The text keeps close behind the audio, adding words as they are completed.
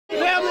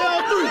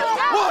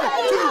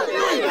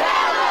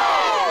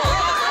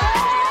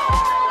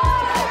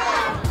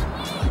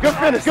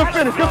finish, good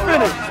finish, good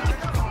finish.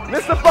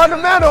 Mr.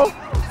 Fundamental,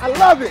 I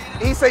love it.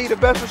 He say you're the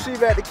best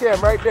receiver at the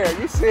camp right there.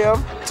 You see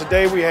him.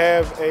 Today we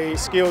have a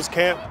skills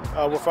camp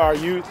with our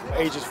youth,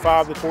 ages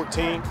 5 to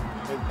 14, and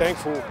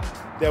thankful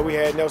that we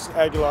had Nelson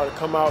Agholor to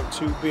come out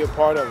to be a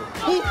part of it.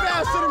 Who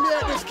faster than me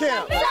at this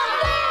camp? We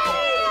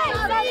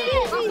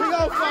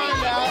gonna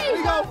find out,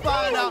 we gonna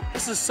find out.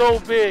 This is so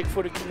big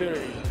for the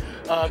community.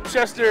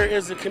 Chester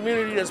is a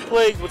community that's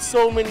plagued with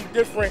so many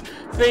different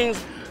things.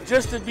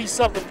 Just to be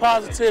something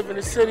positive in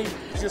the city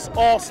is just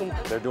awesome.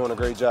 They're doing a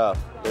great job.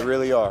 They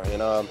really are.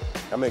 And I'm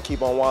going to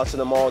keep on watching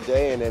them all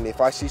day. And then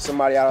if I see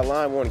somebody out of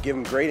line, we want to give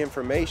them great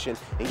information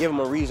and give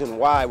them a reason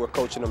why we're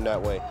coaching them that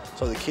way.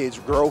 So the kids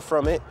grow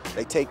from it.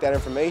 They take that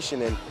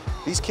information. And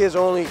these kids are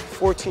only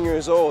 14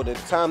 years old. At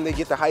the time they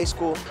get to high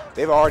school,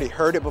 they've already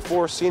heard it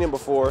before, seen it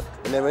before,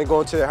 and then when they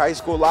go into their high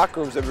school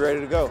locker rooms, they'll be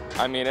ready to go.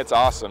 I mean, it's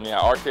awesome. Yeah,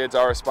 our kids,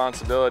 our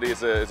responsibility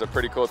is a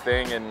pretty cool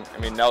thing. And I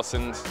mean,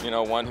 Nelson's,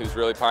 one who's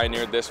really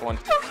pioneered this one.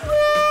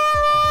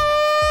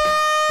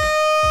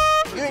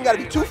 You ain't got to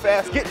be too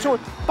fast. Get to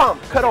it,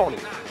 bump, cut on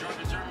it.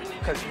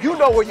 Because you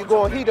know where you're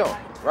going, he don't,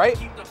 right?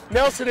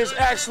 Nelson is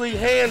actually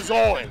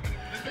hands-on.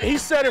 He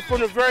said it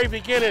from the very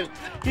beginning.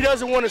 He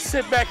doesn't want to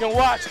sit back and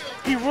watch.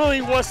 He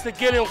really wants to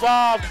get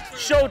involved,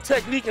 show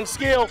technique and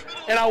skill,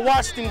 and I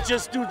watched him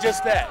just do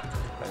just that.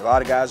 A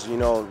lot of guys,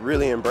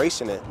 really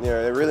embracing it.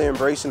 They're really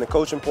embracing the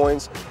coaching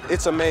points.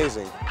 It's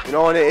amazing,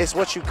 and it's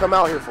what you come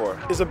out here for.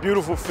 It's a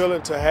beautiful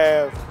feeling to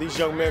have these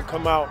young men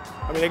come out.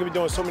 I mean, they could be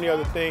doing so many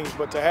other things,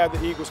 but to have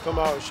the Eagles come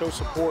out and show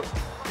support,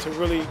 to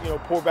really,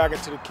 pour back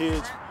into the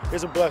kids,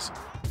 is a blessing.